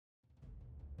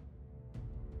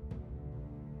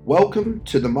Welcome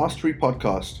to the Mastery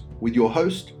Podcast with your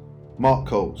host, Mark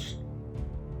Coles.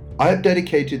 I have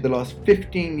dedicated the last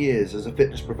 15 years as a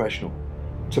fitness professional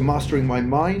to mastering my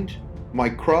mind, my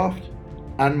craft,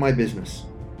 and my business.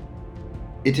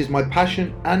 It is my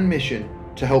passion and mission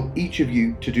to help each of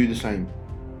you to do the same.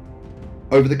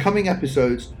 Over the coming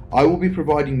episodes, I will be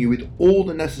providing you with all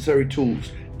the necessary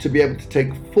tools to be able to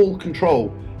take full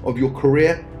control of your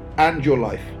career and your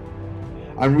life.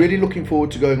 I'm really looking forward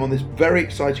to going on this very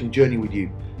exciting journey with you,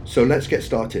 so let's get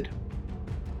started.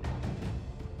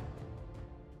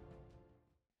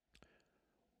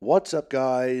 What's up,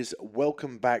 guys?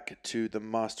 Welcome back to the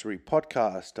Mastery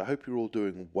Podcast. I hope you're all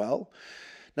doing well.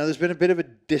 Now, there's been a bit of a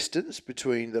distance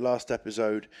between the last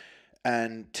episode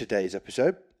and today's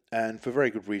episode, and for very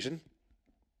good reason.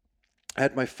 I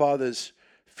had my father's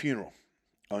funeral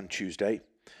on Tuesday,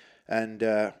 and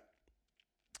it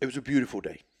was a beautiful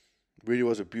day. Really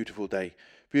was a beautiful day.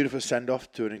 Beautiful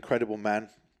send-off to an incredible man.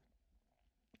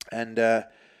 And, the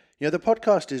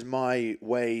podcast is my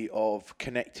way of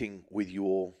connecting with you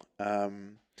all.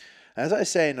 As I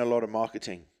say in a lot of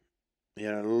marketing,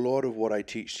 a lot of what I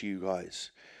teach to you guys,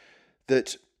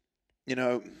 that,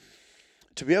 to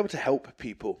be able to help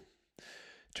people,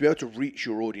 to be able to reach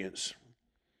your audience,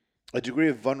 a degree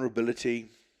of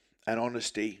vulnerability and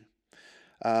honesty,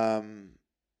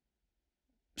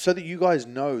 so that you guys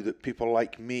know that people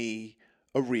like me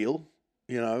are real.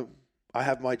 I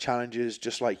have my challenges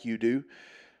just like you do.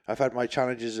 I've had my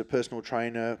challenges as a personal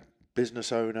trainer,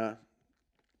 business owner,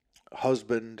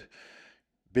 husband,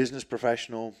 business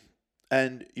professional,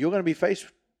 and you're going to be faced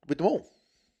with them all.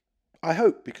 I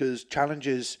hope, because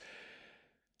challenges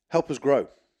help us grow.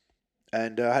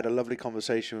 And I had a lovely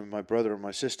conversation with my brother and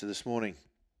my sister this morning.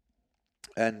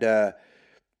 And,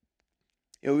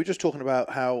 we were just talking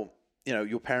about how,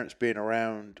 your parents being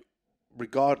around,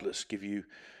 regardless, give you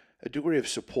a degree of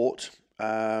support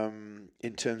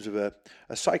in terms of a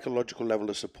psychological level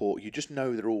of support. You just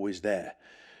know they're always there.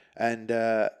 And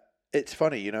it's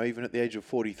funny, even at the age of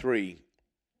 43,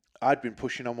 I'd been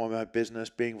pushing on my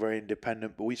business, being very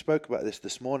independent. But we spoke about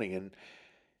this morning,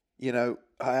 and,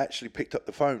 I actually picked up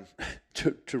the phone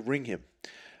to ring him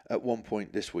at one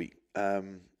point this week.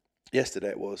 Yesterday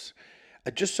it was.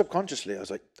 And just subconsciously, I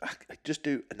was like, I just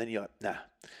do. And then you're like, nah.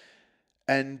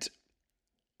 And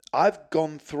I've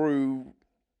gone through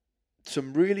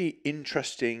some really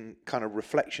interesting kind of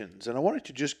reflections. And I wanted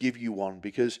to just give you one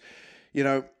because,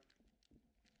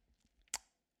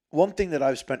 one thing that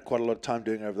I've spent quite a lot of time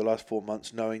doing over the last 4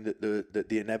 months, knowing that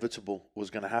the inevitable was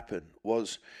going to happen,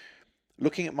 was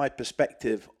looking at my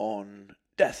perspective on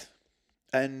death.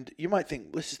 And you might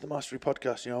think, this is the Mastery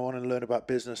Podcast. I want to learn about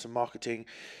business and marketing.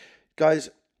 Guys,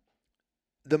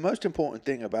 the most important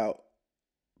thing about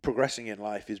progressing in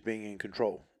life is being in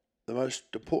control. The most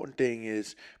important thing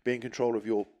is being in control of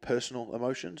your personal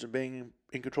emotions and being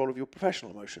in control of your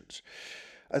professional emotions.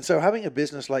 And so having a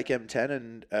business like M10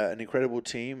 and an incredible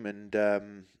team and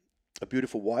a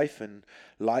beautiful wife and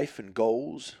life and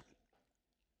goals,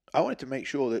 I wanted to make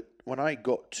sure that when I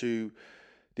got to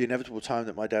the inevitable time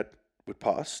that my dad would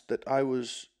pass, that I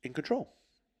was in control.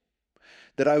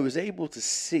 That I was able to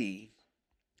see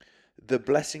the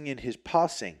blessing in his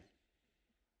passing,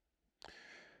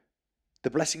 the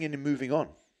blessing in him moving on,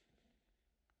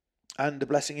 and the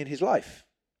blessing in his life.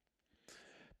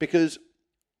 Because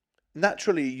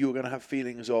naturally you're going to have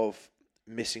feelings of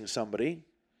missing somebody,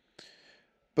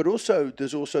 but also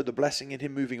there's also the blessing in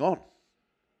him moving on.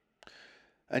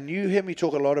 And you hear me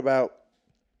talk a lot about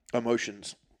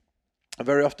emotions. And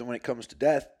very often when it comes to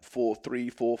death, for 3,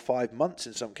 4, 5 months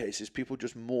in some cases, people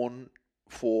just mourn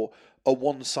for a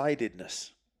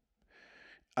one-sidedness.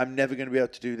 I'm never going to be able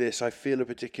to do this. I feel a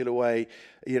particular way.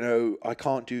 I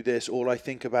can't do this. All I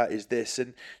think about is this.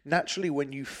 And naturally,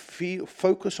 when you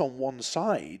focus on one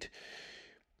side,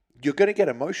 you're going to get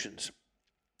emotions.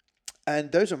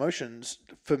 And those emotions,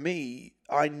 for me,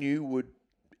 I knew would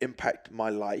impact my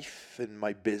life and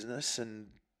my business and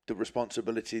the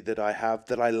responsibility that I have,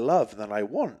 that I love, that I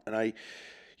want, and I,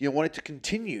 wanted to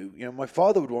continue. My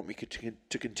father would want me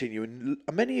to continue, and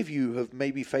many of you have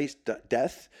maybe faced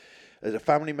death as a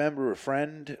family member or a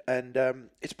friend, and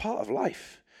it's part of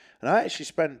life. And I actually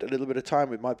spent a little bit of time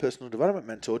with my personal development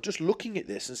mentor, just looking at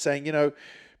this and saying,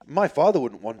 my father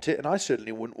wouldn't want it, and I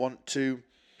certainly wouldn't want to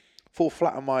fall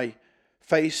flat on my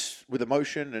face with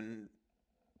emotion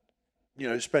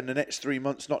and spend the next 3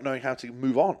 months not knowing how to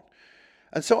move on.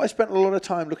 And so I spent a lot of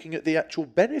time looking at the actual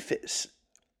benefits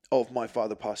of my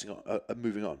father passing on,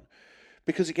 moving on,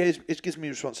 because it gives me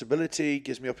responsibility,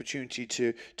 gives me opportunity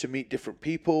to meet different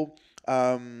people.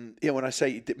 When I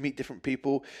say meet different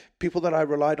people, people that I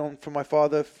relied on from my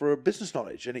father for business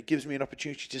knowledge, and it gives me an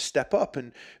opportunity to step up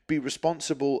and be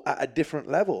responsible at a different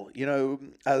level.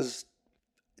 As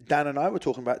Dan and I were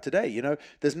talking about today,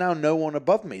 there's now no one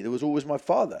above me. There was always my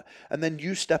father. And then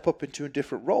you step up into a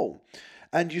different role.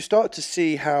 And you start to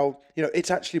see how,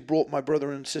 it's actually brought my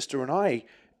brother and sister and I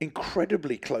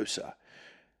incredibly closer.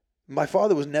 My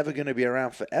father was never going to be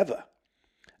around forever.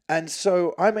 And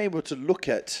so I'm able to look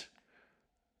at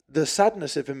the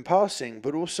sadness of him passing,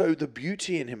 but also the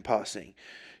beauty in him passing.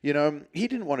 He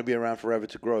didn't want to be around forever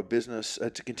to grow a business,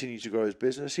 to continue to grow his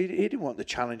business. He didn't want the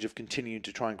challenge of continuing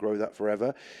to try and grow that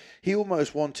forever. He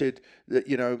almost wanted that,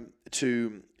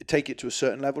 to take it to a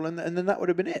certain level, and then that would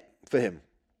have been it for him.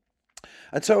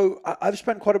 And so I've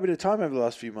spent quite a bit of time over the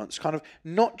last few months kind of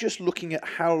not just looking at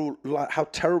how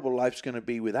terrible life's going to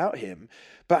be without him,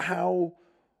 but how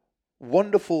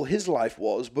wonderful his life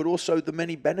was, but also the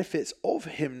many benefits of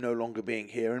him no longer being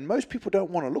here. And most people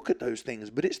don't want to look at those things,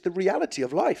 but it's the reality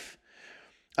of life.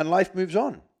 And life moves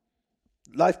on.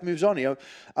 Life moves on.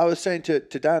 I was saying to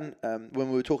Dan when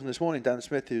we were talking this morning, Dan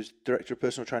Smith, who's Director of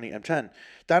Personal Training at M10,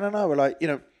 Dan and I were like,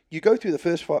 you go through the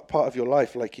first part of your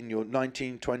life, like in your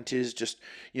 1920s, just,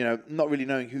 not really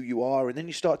knowing who you are. And then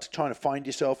you start to try to find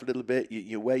yourself a little bit,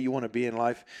 where you want to be in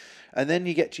life. And then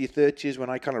you get to your 30s when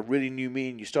I kind of really knew me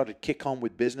and you started to kick on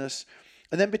with business.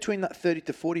 And then between that 30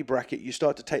 to 40 bracket, you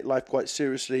start to take life quite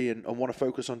seriously and want to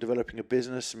focus on developing a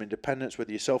business, some independence,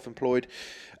 whether you're self-employed.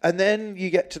 And then you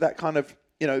get to that kind of,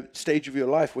 stage of your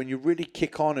life when you really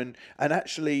kick on and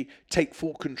actually take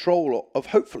full control of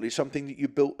hopefully something that you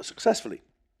built successfully.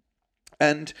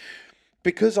 And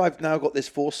because I've now got this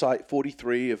foresight,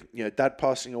 43, of Dad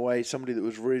passing away, somebody that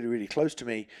was really, really close to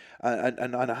me,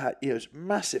 and I had it's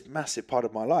massive, massive part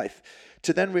of my life,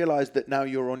 to then realize that now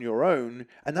you're on your own,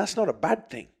 and that's not a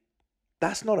bad thing.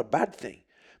 That's not a bad thing.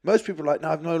 Most people are like, no,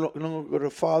 I've no longer got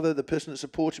a father, the person that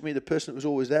supported me, the person that was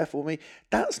always there for me.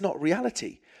 That's not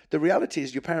reality. The reality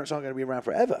is your parents aren't going to be around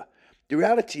forever. The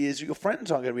reality is your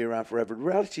friends aren't going to be around forever. The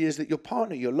reality is that your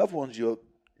partner, your loved ones,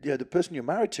 the person you're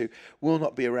married to will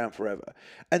not be around forever.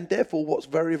 And therefore, what's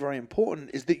very, very important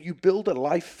is that you build a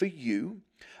life for you,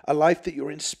 a life that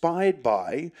you're inspired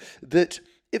by, that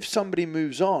if somebody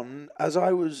moves on, as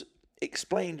I was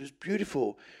explained, was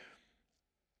beautiful.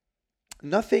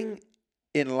 Nothing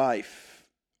in life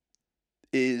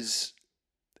is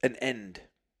an end.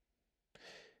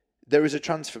 There is a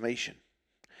transformation.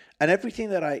 And everything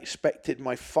that I expected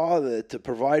my father to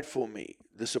provide for me,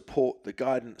 the support, the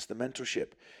guidance, the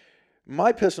mentorship,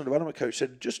 my personal development coach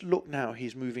said, just look now,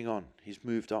 he's moving on. He's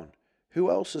moved on. Who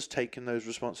else has taken those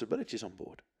responsibilities on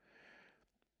board?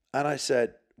 And I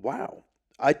said, wow,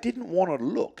 I didn't want to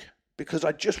look because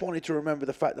I just wanted to remember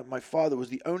the fact that my father was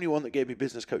the only one that gave me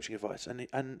business coaching advice.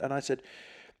 And I said,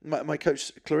 my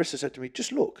coach, Clarissa, said to me,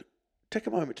 just look, take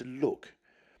a moment to look.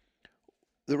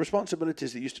 The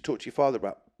responsibilities that you used to talk to your father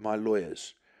about, my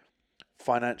lawyers,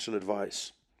 financial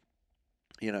advice,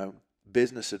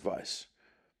 business advice,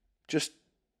 just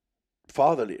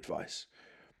fatherly advice.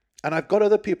 And I've got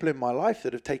other people in my life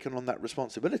that have taken on that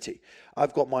responsibility.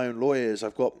 I've got my own lawyers,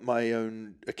 I've got my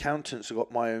own accountants, I've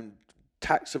got my own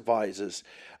tax advisors.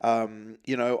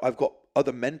 I've got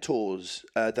other mentors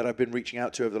that I've been reaching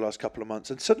out to over the last couple of months,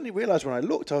 and suddenly realized when I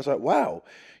looked, I was like, wow,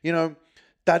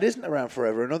 that isn't around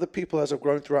forever. And other people, as I've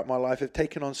grown throughout my life, have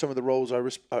taken on some of the roles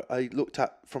I looked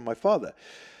at from my father.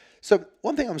 So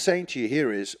one thing I'm saying to you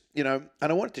here is, and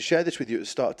I wanted to share this with you at the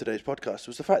start of today's podcast,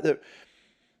 was the fact that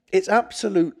it's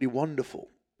absolutely wonderful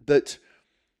that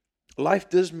life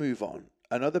does move on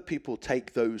and other people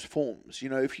take those forms.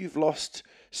 If you've lost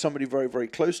somebody very, very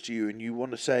close to you and you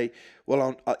want to say,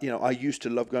 well, I used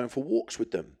to love going for walks with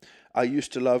them. I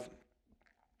used to love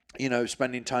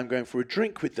spending time going for a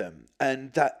drink with them,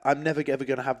 and that I'm never ever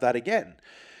going to have that again.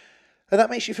 And that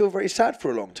makes you feel very sad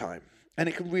for a long time, and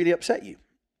it can really upset you.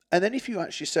 And then if you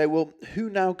actually say, well, who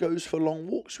now goes for long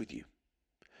walks with you?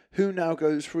 Who now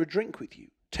goes for a drink with you?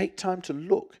 Take time to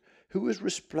look. Who has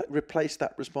replaced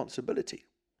that responsibility?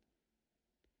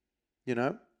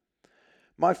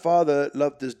 My father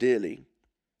loved us dearly,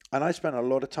 and I spent a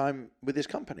lot of time with his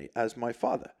company as my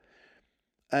father.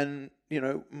 And,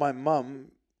 my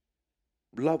mum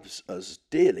loves us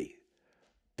dearly,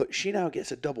 but she now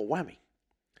gets a double whammy.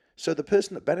 So the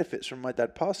person that benefits from my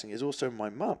dad passing is also my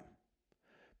mum,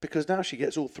 because now she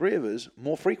gets all three of us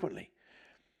more frequently.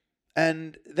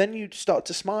 And then you start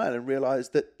to smile and realize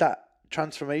that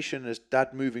transformation as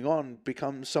dad moving on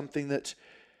becomes something that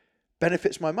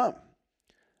benefits my mum.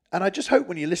 And I just hope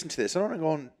when you listen to this, I don't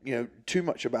want to go on, too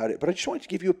much about it, but I just wanted to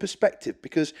give you a perspective,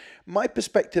 because my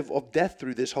perspective of death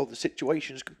through this whole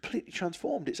situation is completely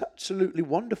transformed. It's absolutely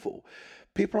wonderful.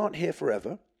 People aren't here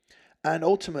forever. And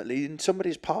ultimately, in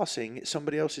somebody's passing, it's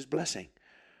somebody else's blessing.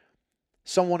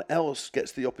 Someone else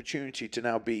gets the opportunity to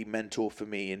now be mentor for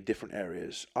me in different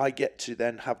areas. I get to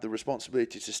then have the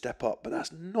responsibility to step up, but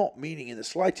that's not meaning in the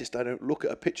slightest I don't look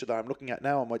at a picture that I'm looking at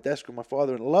now on my desk with my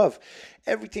father and love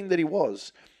everything that he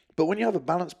was. But when you have a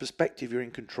balanced perspective, you're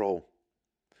in control.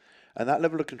 And that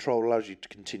level of control allows you to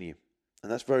continue.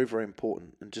 And that's very, very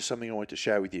important, and just something I wanted to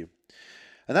share with you.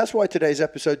 And that's why today's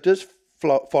episode does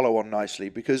follow on nicely,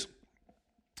 because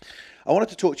I wanted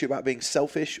to talk to you about being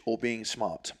selfish or being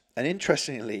smart. And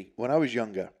interestingly, when I was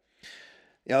younger,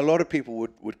 a lot of people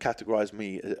would categorize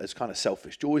me as kind of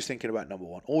selfish, always thinking about number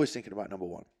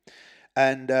one.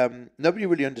 And nobody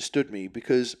really understood me,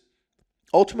 because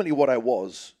ultimately what I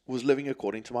was living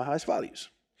according to my highest values.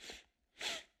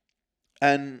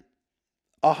 And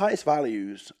our highest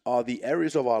values are the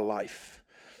areas of our life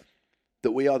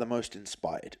that we are the most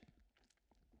inspired,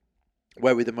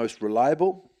 where we're the most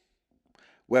reliable,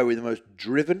 where we're the most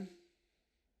driven,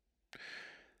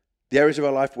 the areas of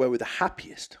our life where we're the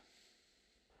happiest.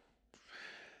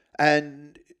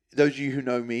 And those of you who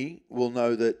know me will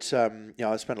know that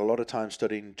I spent a lot of time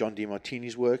studying John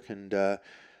Demartini's work, and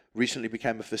recently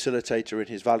became a facilitator in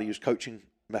his values coaching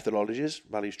methodologies,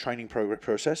 values training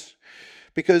process,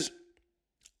 because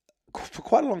for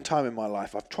quite a long time in my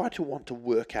life, I've tried to want to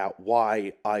work out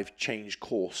why I've changed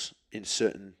course in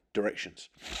certain directions.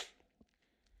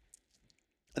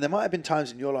 And there might have been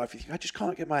times in your life you think, I just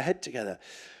can't get my head together.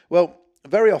 Well,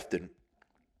 very often,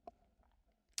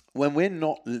 when we're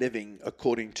not living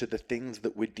according to the things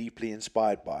that we're deeply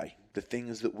inspired by, the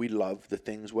things that we love, the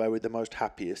things where we're the most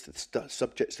happiest, the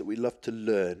subjects that we love to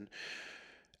learn,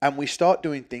 and we start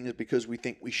doing things because we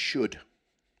think we should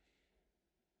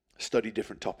study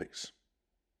different topics.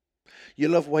 You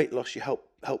love weight loss, you help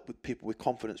with people with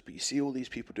confidence, but you see all these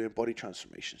people doing body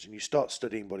transformations, and you start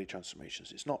studying body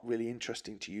transformations. It's not really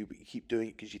interesting to you, but you keep doing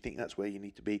it because you think that's where you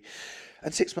need to be.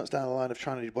 And 6 months down the line of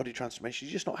trying to do body transformation,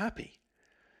 you're just not happy.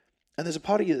 And there's a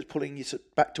part of you that's pulling you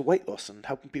back to weight loss and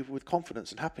helping people with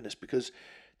confidence and happiness, because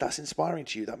that's inspiring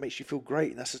to you. That makes you feel great,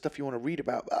 and that's the stuff you want to read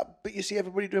about. But you see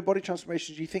everybody doing body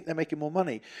transformations, you think they're making more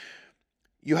money.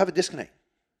 You have a disconnect.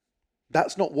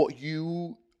 That's not what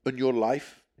you and your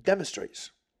life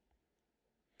demonstrates.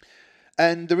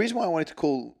 And the reason why I wanted to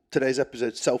call today's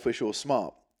episode Selfish or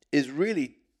Smart is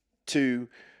really to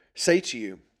say to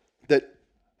you that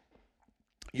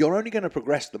you're only going to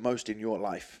progress the most in your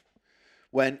life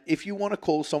when, if you want to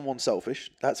call someone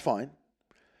selfish, that's fine,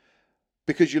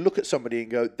 because you look at somebody and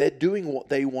go, they're doing what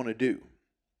they want to do.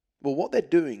 Well, what they're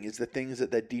doing is the things that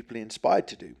they're deeply inspired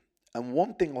to do. And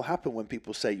one thing will happen when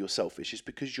people say you're selfish is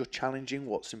because you're challenging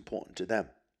what's important to them.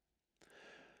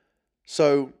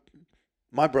 So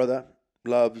my brother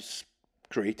loves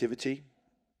creativity.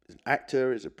 He's an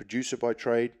actor, he's a producer by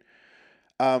trade.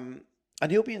 And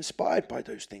he'll be inspired by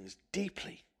those things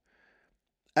deeply.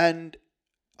 And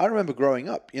I remember growing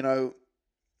up,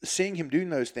 seeing him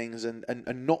doing those things and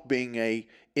not being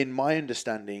in my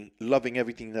understanding, loving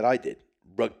everything that I did.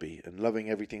 Rugby and loving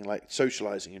everything like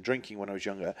socializing and drinking when I was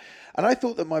younger. And I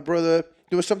thought that my brother,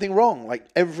 there was something wrong. Like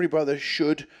every brother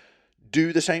should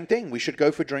do the same thing. We should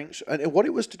go for drinks. And what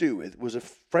it was to do with was a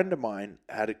friend of mine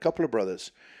had a couple of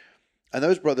brothers, and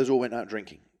those brothers all went out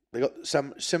drinking. They got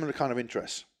some similar kind of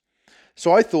interests.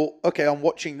 So I thought, okay, I'm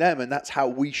watching them and that's how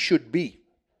we should be.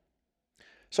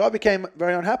 So I became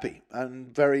very unhappy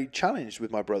and very challenged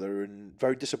with my brother and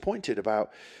very disappointed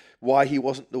about why he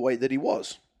wasn't the way that he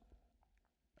was.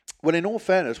 Well, in all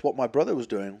fairness, what my brother was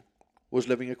doing was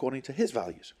living according to his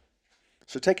values.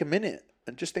 So take a minute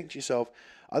and just think to yourself,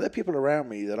 are there people around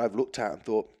me that I've looked at and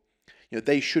thought,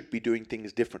 they should be doing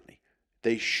things differently?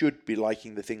 They should be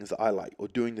liking the things that I like or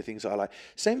doing the things that I like.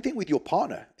 Same thing with your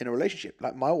partner in a relationship.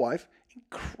 Like my wife,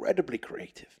 incredibly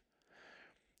creative.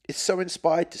 It's so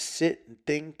inspired to sit and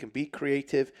think and be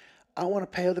creative. I want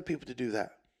to pay other people to do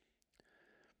that.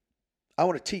 I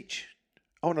want to teach.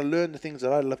 I want to learn the things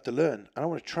that I love to learn, and I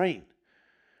want to train.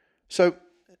 So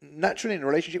naturally in a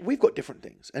relationship, we've got different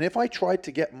things. And if I tried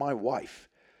to get my wife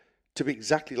to be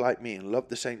exactly like me and love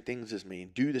the same things as me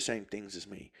and do the same things as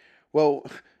me, well,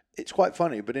 it's quite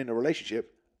funny, but in a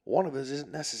relationship, one of us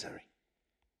isn't necessary.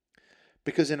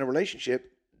 Because in a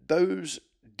relationship, those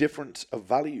difference of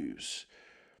values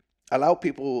allow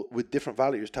people with different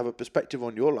values to have a perspective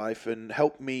on your life and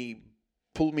help me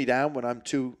pull me down when I'm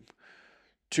too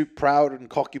too proud and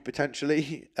cocky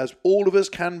potentially, as all of us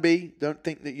can be. Don't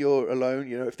think that you're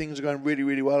alone. If things are going really,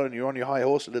 really well and you're on your high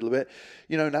horse a little bit,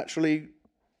 naturally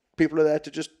people are there to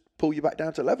just pull you back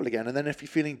down to level again. And then if you're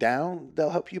feeling down, they'll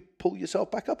help you pull yourself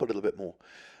back up a little bit more.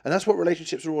 And that's what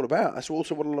relationships are all about. That's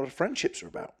also what a lot of friendships are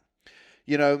about.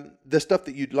 The stuff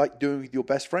that you'd like doing with your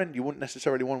best friend, you wouldn't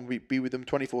necessarily want to be with them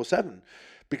 24/7,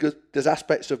 because there's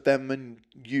aspects of them and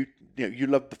you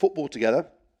love the football together,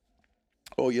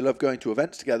 or you love going to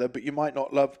events together, but you might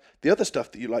not love the other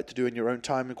stuff that you like to do in your own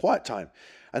time and quiet time.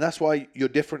 And that's why you're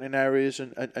different in areas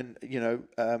and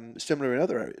similar in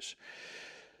other areas.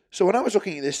 So when I was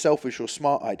looking at this selfish or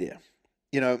smart idea,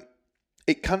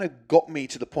 it kind of got me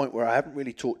to the point where I haven't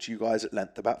really talked to you guys at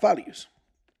length about values.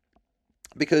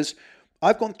 Because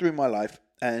I've gone through my life,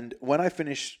 and when I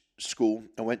finished school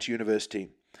and went to university,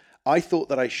 I thought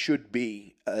that I should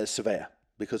be a surveyor,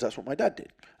 because that's what my dad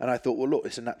did. And I thought, well, look,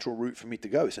 it's a natural route for me to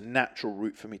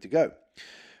go.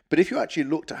 But if you actually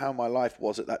looked at how my life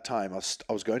was at that time,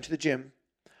 I was going to the gym.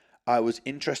 I was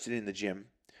interested in the gym.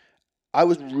 I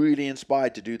was really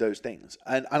inspired to do those things.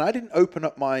 And I didn't open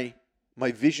up my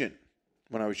vision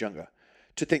when I was younger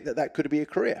to think that could be a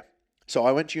career. So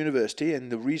I went to university,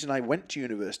 and the reason I went to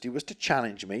university was to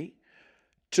challenge me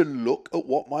to look at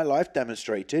what my life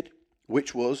demonstrated,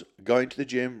 which was going to the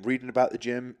gym, reading about the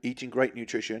gym, eating great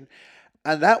nutrition.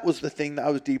 And that was the thing that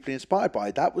I was deeply inspired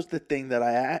by. That was the thing that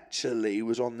I actually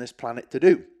was on this planet to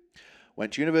do.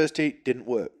 Went to university, didn't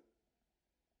work.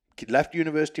 Left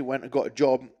university, went and got a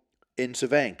job in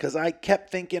surveying, because I kept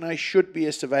thinking I should be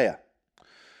a surveyor.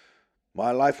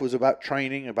 My life was about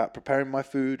training, about preparing my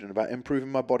food, and about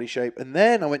improving my body shape. And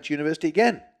then I went to university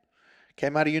again.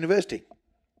 Came out of university.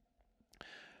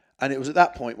 And it was at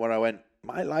that point where I went,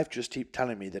 my life just keeps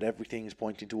telling me that everything is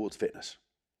pointing towards fitness.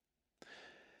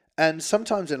 And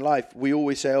sometimes in life, we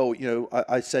always say,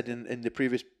 I said in the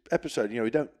previous episode,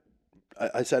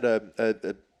 I said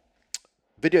a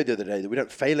video the other day that we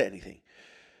don't fail at anything.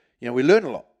 We learn a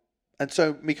lot. And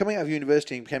so me coming out of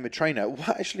university and became a trainer, what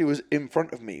actually was in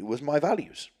front of me was my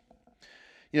values.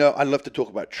 I love to talk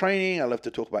about training. I love to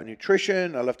talk about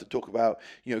nutrition. I love to talk about,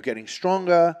 getting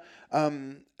stronger.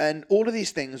 And all of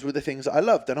these things were the things that I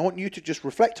loved. And I want you to just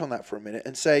reflect on that for a minute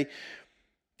and say,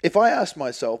 if I ask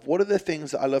myself, what are the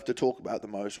things that I love to talk about the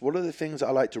most? What are the things that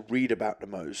I like to read about the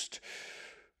most?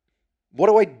 What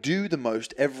do I do the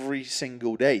most every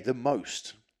single day, the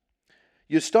most?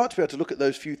 You start to be able to look at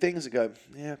those few things and go,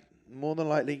 yeah, more than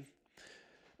likely,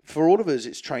 for all of us,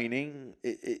 it's training,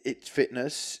 it's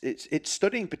fitness, it's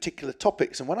studying particular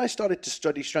topics. And when I started to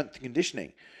study strength and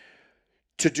conditioning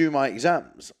to do my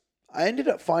exams, I ended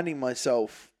up finding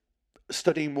myself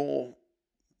studying more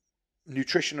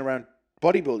nutrition around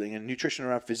bodybuilding and nutrition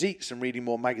around physiques, and reading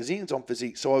more magazines on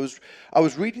physiques. So I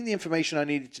was reading the information I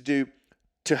needed to do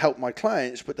to help my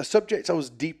clients, but the subjects I was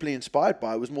deeply inspired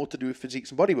by was more to do with physiques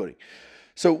and bodybuilding.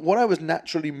 So what I was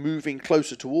naturally moving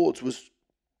closer towards was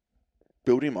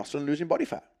building muscle and losing body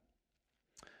fat.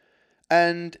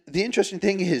 And the interesting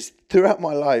thing is, throughout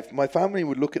my life, my family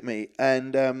would look at me,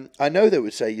 and I know they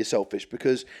would say you're selfish,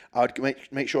 because I would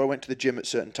make sure I went to the gym at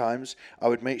certain times. I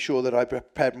would make sure that I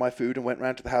prepared my food and went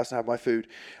around to the house and had my food.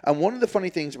 And one of the funny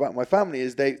things about my family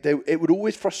is it would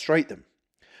always frustrate them.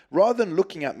 Rather than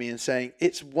looking at me and saying,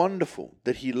 it's wonderful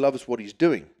that he loves what he's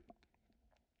doing,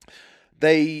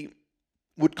 they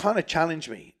would kind of challenge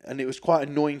me, and it was quite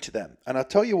annoying to them. And I'll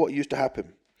tell you what used to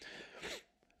happen.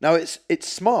 Now, it's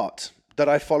smart that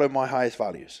I follow my highest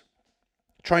values.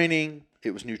 Training,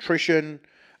 it was nutrition,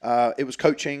 it was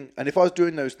coaching. And if I was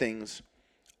doing those things,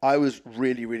 I was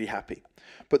really, really happy.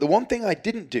 But the one thing I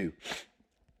didn't do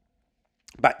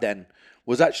back then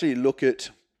was actually look at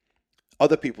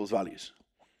other people's values.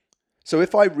 So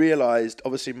if I realized,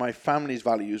 obviously, my family's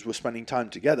values were spending time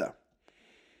together,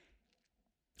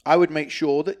 I would make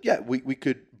sure that, we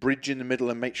could bridge in the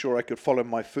middle and make sure I could follow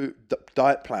my food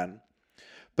diet plan,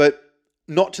 but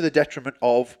not to the detriment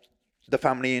of the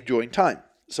family enjoying time.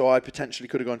 So I potentially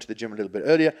could have gone to the gym a little bit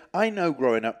earlier. I know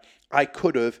growing up, I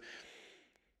could have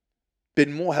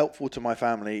been more helpful to my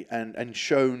family and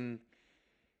shown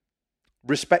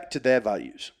respect to their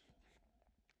values,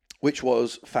 which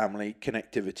was family,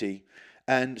 connectivity.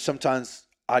 And sometimes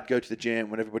I'd go to the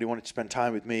gym when everybody wanted to spend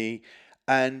time with me.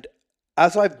 And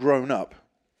as I've grown up,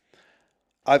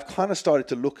 I've kind of started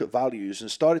to look at values and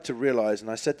started to realize, and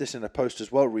I said this in a post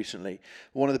as well recently,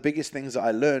 one of the biggest things that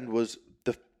I learned was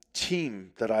the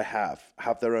team that I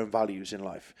have their own values in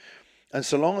life. And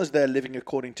so long as they're living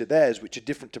according to theirs, which are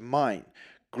different to mine,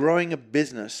 growing a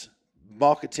business,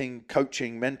 marketing,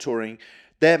 coaching, mentoring,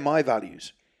 they're my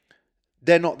values.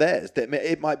 They're not theirs.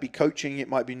 It might be coaching, it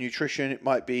might be nutrition, it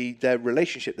might be their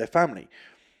relationship, their family.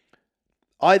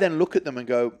 I then look at them and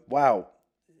go, wow,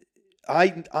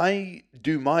 I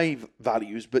do my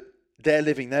values, but they're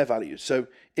living their values. So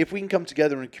if we can come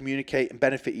together and communicate and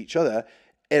benefit each other,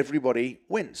 everybody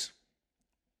wins.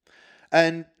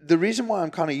 And the reason why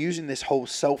I'm kind of using this whole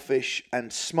selfish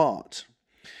and smart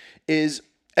is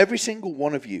every single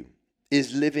one of you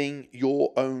is living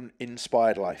your own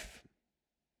inspired life.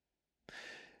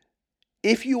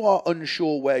 If you are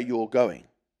unsure where you're going,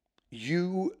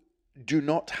 you do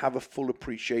not have a full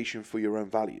appreciation for your own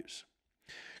values.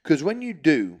 Because when you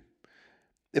do,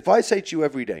 if I say to you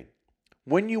every day,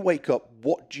 when you wake up,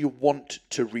 what do you want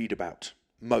to read about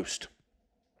most?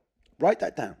 Write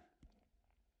that down.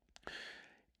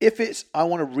 If it's, I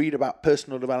want to read about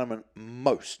personal development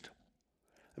most.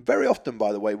 Very often,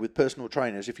 by the way, with personal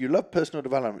trainers, if you love personal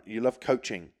development, you love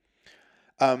coaching,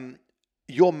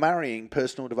 you're marrying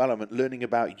personal development, learning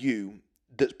about you,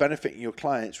 that's benefiting your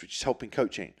clients, which is helping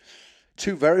coaching.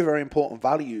 Two very, very important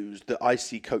values that I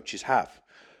see coaches have.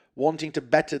 Wanting to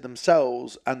better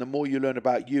themselves, and the more you learn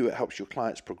about you, it helps your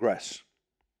clients progress.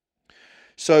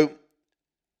 So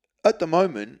at the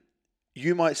moment,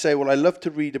 you might say, well, I love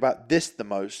to read about this the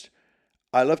most.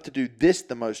 I love to do this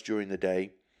the most during the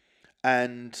day.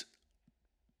 And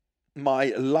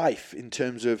my life, in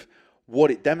terms of what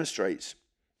it demonstrates,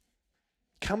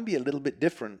 can be a little bit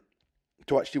different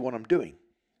to actually what I'm doing.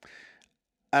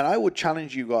 And I would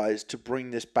challenge you guys to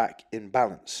bring this back in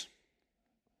balance.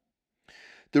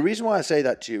 The reason why I say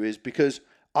that to you is because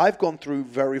I've gone through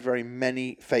very, very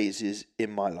many phases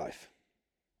in my life.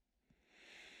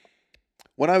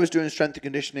 When I was doing strength and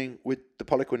conditioning with the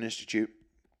Poliquin Institute,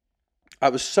 I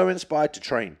was so inspired to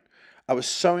train. I was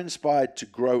so inspired to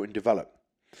grow and develop.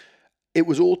 It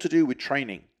was all to do with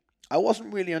training. I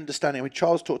wasn't really understanding. I mean,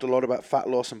 Charles talked a lot about fat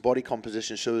loss and body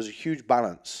composition, so there was a huge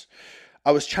balance.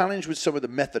 I was challenged with some of the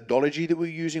methodology that we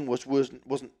were using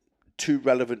wasn't too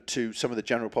relevant to some of the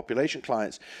general population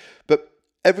clients. But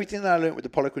everything that I learned with the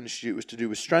Poliquin Institute was to do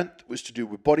with strength, was to do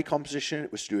with body composition,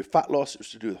 it was to do with fat loss, it was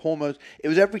to do with hormones. It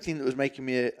was everything that was making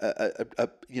me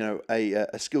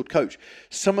a skilled coach.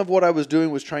 Some of what I was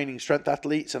doing was training strength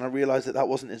athletes, and I realized that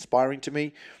wasn't inspiring to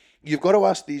me. You've got to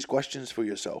ask these questions for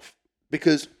yourself,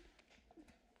 because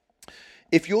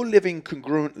if you're living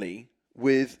congruently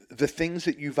with the things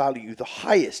that you value the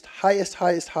highest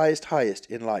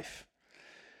in life,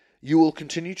 you will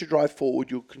continue to drive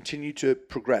forward, you'll continue to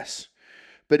progress.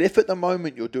 But if at the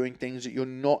moment you're doing things that you're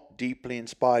not deeply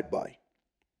inspired by,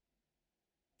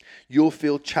 you'll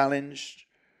feel challenged,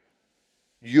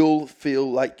 you'll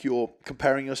feel like you're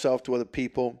comparing yourself to other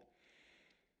people,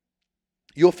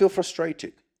 you'll feel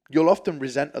frustrated, you'll often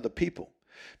resent other people.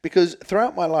 Because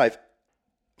throughout my life,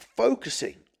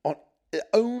 focusing on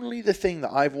only the thing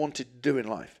that I've wanted to do in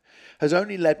life has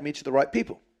only led me to the right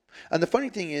people. And the funny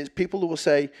thing is, people will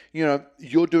say,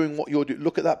 you're doing what you're doing.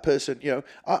 Look at that person.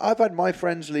 I've had my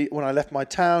friends leave. When I left my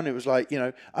town, it was like,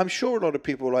 I'm sure a lot of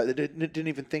people were like, they didn't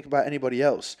even think about anybody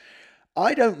else.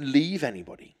 I don't leave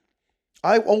anybody.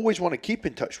 I always want to keep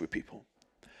in touch with people.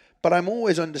 But I'm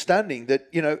always understanding that,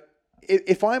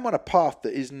 if I'm on a path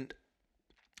that isn't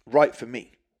right for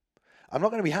me, I'm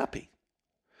not going to be happy.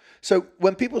 So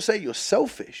when people say you're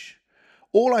selfish,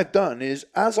 all I've done is,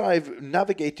 as I've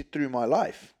navigated through my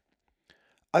life,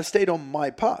 I've stayed on my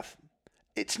path.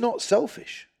 It's not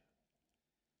selfish.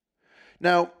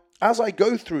 Now, as I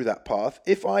go through that path,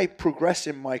 if I progress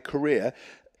in my career,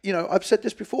 I've said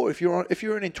this before, if you're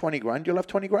earning 20 grand, you'll have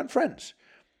 20 grand friends.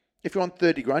 If you're on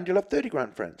 30 grand, you'll have 30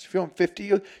 grand friends. If you're on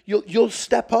 50, you'll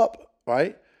step up,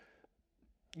 right?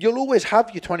 You'll always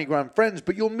have your 20 grand friends,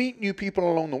 but you'll meet new people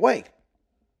along the way.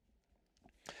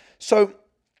 So,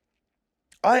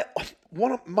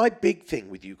 one of my big thing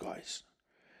with you guys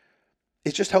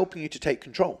is just helping you to take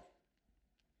control.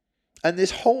 And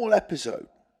this whole episode,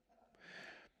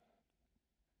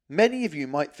 many of you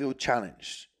might feel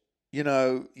challenged.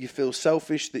 You feel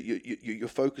selfish, that you're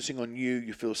focusing on you.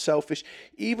 You feel selfish,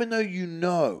 even though you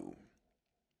know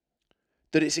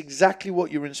that it's exactly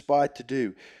what you're inspired to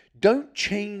do. Don't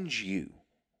change you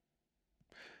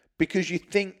because you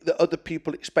think that other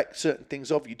people expect certain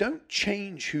things of you. Don't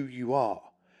change who you are.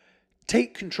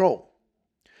 Take control.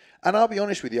 And I'll be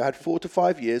honest with you, I had 4 to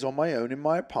 5 years on my own in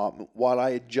my apartment while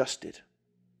I adjusted.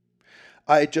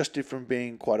 I adjusted from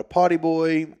being quite a party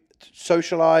boy,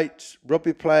 socialite,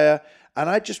 rugby player, and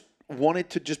I just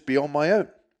wanted to just be on my own.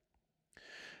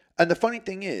 And the funny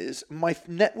thing is, my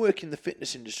network in the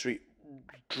fitness industry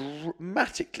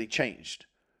dramatically changed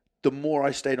the more I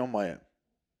stayed on my own.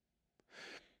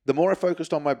 The more I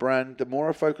focused on my brand, the more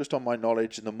I focused on my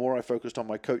knowledge, and the more I focused on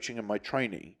my coaching and my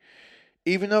training,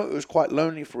 even though it was quite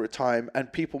lonely for a time,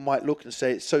 and people might look and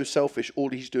say it's so selfish, all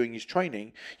he's doing is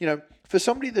training. For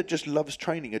somebody that just loves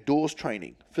training, adores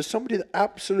training, for somebody that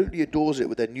absolutely adores it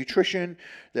with their nutrition,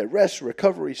 their rest,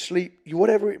 recovery, sleep,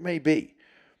 whatever it may be,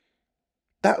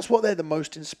 that's what they're the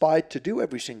most inspired to do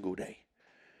every single day.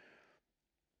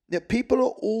 Now, people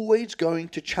are always going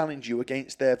to challenge you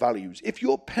against their values. If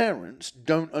your parents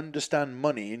don't understand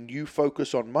money and you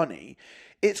focus on money,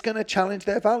 it's going to challenge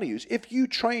their values. If you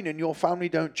train and your family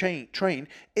don't train,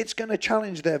 it's going to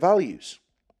challenge their values.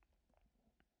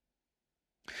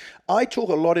 I talk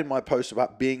a lot in my posts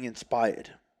about being inspired.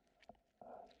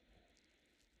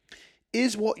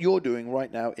 Is what you're doing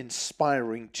right now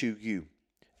inspiring to you?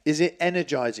 Is it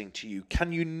energizing to you?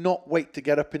 Can you not wait to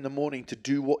get up in the morning to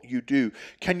do what you do?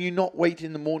 Can you not wait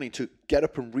in the morning to get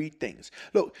up and read things?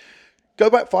 Look,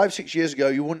 go back 5-6 years ago,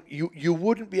 you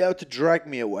wouldn't be able to drag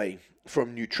me away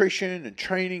from nutrition and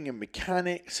training and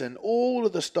mechanics and all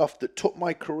of the stuff that took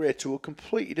my career to a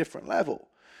completely different level.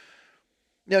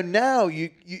 Now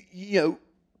you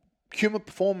human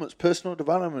performance, personal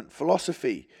development,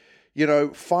 philosophy,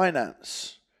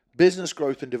 finance, business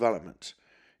growth and development,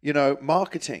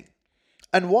 marketing.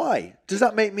 And why? Does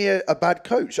that make me a bad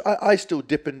coach? I still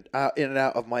dip in and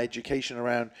out of my education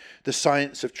around the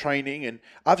science of training, and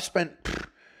I've spent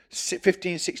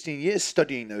 15, 16 years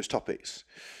studying those topics.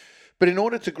 But in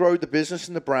order to grow the business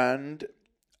and the brand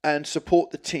and support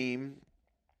the team,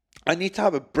 I need to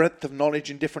have a breadth of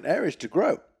knowledge in different areas to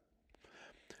grow.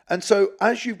 And so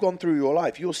as you've gone through your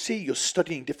life, you'll see you're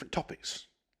studying different topics.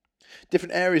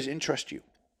 Different areas interest you.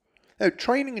 Now,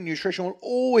 training and nutrition will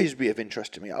always be of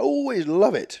interest to me. I always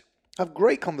love it. I have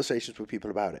great conversations with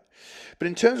people about it. But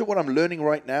in terms of what I'm learning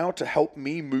right now to help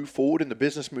me move forward and the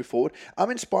business move forward, I'm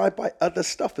inspired by other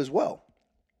stuff as well.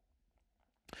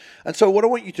 And so what I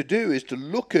want you to do is to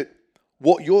look at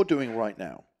what you're doing right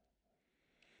now.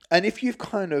 And if you've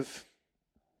kind of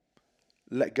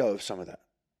let go of some of that,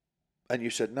 and you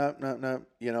said, no,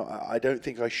 I don't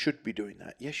think I should be doing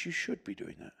that. Yes, you should be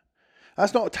doing that.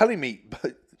 That's not telling me,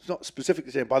 but it's not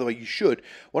specifically saying, by the way, you should.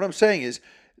 What I'm saying is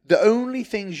the only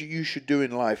things you should do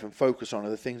in life and focus on are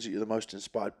the things that you're the most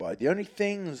inspired by. The only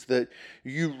things that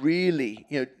you really,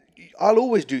 I'll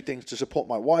always do things to support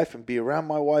my wife and be around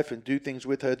my wife and do things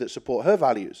with her that support her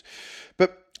values.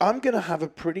 But I'm going to have a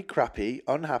pretty crappy,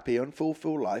 unhappy,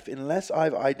 unfulfilled life unless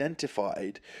I've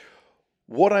identified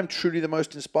what I'm truly the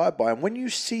most inspired by. And when you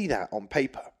see that on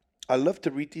paper, I love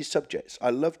to read these subjects.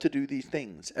 I love to do these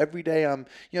things. Every day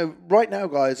right now,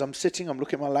 guys, I'm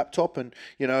looking at my laptop and,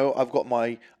 I've got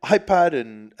my iPad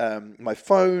and my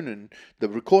phone and the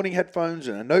recording headphones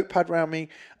and a notepad around me.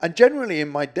 And generally in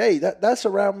my day, that's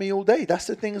around me all day. That's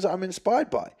the things that I'm inspired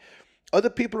by. Other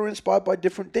people are inspired by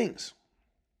different things.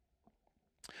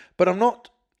 But I'm not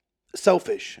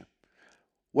selfish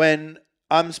when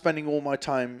I'm spending all my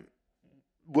time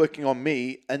working on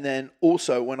me, and then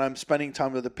also when I'm spending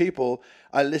time with other people,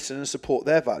 I listen and support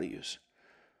their values.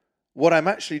 What I'm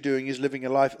actually doing is living a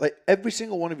life, like every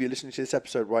single one of you listening to this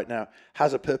episode right now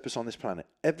has a purpose on this planet.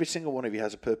 Every single one of you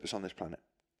has a purpose on this planet.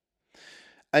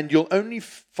 And you'll only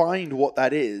find what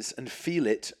that is and feel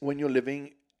it when you're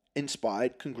living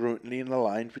inspired, congruently and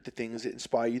aligned with the things that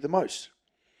inspire you the most.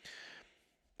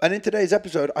 And in today's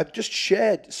episode, I've just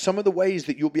shared some of the ways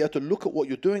that you'll be able to look at what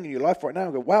you're doing in your life right now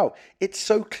and go, wow, it's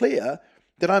so clear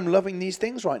that I'm loving these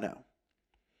things right now.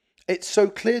 It's so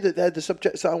clear that they're the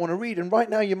subjects that I want to read. And right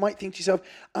now you might think to yourself,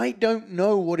 I don't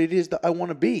know what it is that I want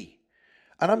to be.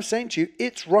 And I'm saying to you,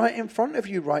 it's right in front of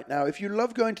you right now. If you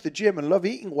love going to the gym and love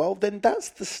eating well, then that's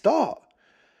the start.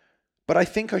 But I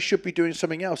think I should be doing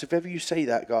something else. If ever you say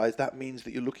that, guys, that means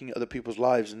that you're looking at other people's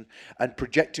lives and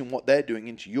projecting what they're doing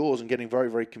into yours and getting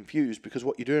very, very confused, because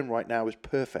what you're doing right now is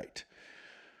perfect.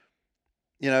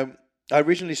 I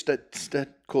originally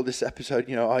called this episode,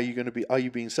 are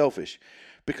you being selfish?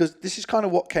 Because this is kind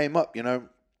of what came up,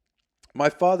 My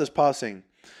father's passing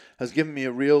has given me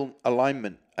a real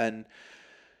alignment, and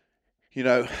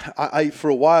I for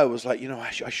a while was like,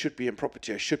 I should be in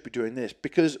property, I should be doing this,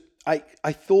 because I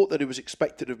thought that it was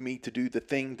expected of me to do the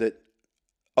thing that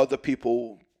other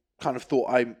people kind of thought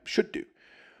I should do.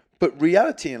 But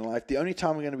reality in life, the only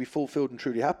time I'm going to be fulfilled and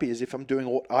truly happy is if I'm doing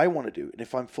what I want to do, and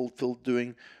if I'm fulfilled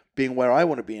being where I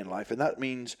want to be in life. And that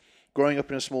means growing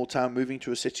up in a small town, moving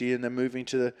to a city, and then moving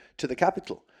to the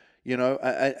capital,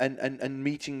 and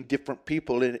meeting different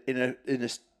people in a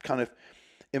kind of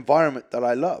environment that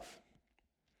I love.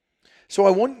 So I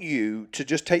want you to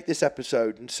just take this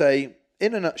episode and say,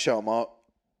 in a nutshell, Mark,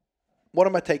 what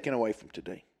am I taking away from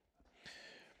today?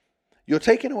 You're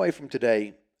taking away from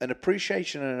today an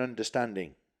appreciation and an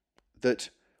understanding that,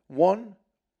 one,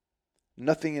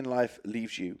 nothing in life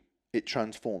leaves you. It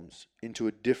transforms into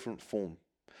a different form.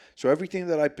 So everything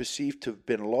that I perceived to have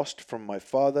been lost from my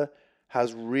father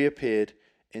has reappeared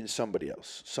in somebody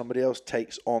else. Somebody else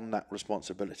takes on that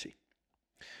responsibility.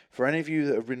 For any of you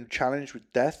that have been challenged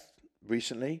with death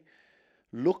recently,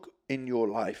 look in your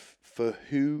life for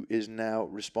who is now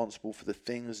responsible for the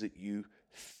things that you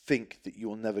think that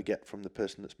you'll never get from the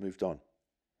person that's moved on.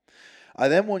 I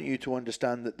then want you to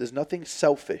understand that there's nothing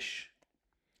selfish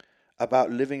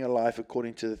about living a life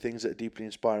according to the things that are deeply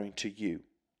inspiring to you.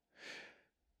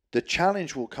 The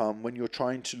challenge will come when you're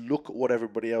trying to look at what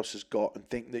everybody else has got and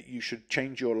think that you should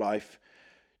change your life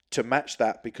to match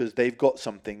that because they've got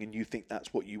something and you think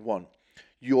that's what you want.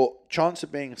 Your chance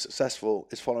of being successful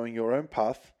is following your own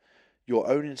path, your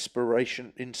own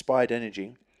inspired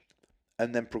energy,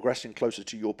 and then progressing closer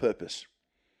to your purpose.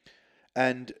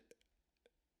 And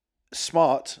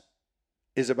smart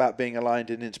is about being aligned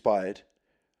and inspired.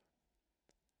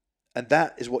 And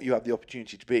that is what you have the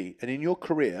opportunity to be. And in your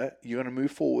career, you're going to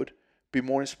move forward, be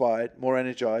more inspired, more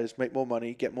energized, make more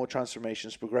money, get more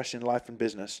transformations, progress in life and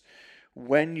business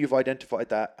when you've identified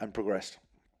that and progressed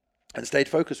and stayed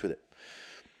focused with it.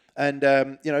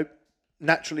 And,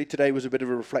 naturally today was a bit of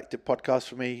a reflective podcast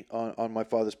for me on my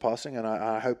father's passing, and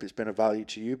I hope it's been of value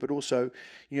to you. But also,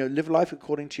 live life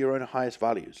according to your own highest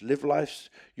values. Live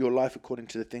your life according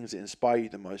to the things that inspire you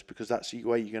the most, because that's the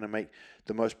way you're going to make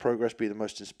the most progress, be the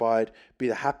most inspired, be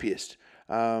the happiest,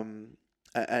 and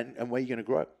where you're going to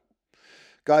grow.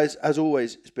 Guys, as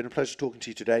always, it's been a pleasure talking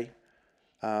to you today.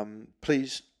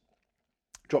 Please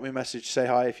drop me a message, say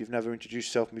hi if you've never introduced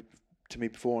yourself to me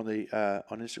before on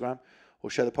Instagram,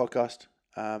 or share the podcast.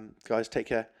 Guys, take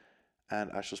care,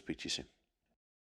 and I shall speak to you soon.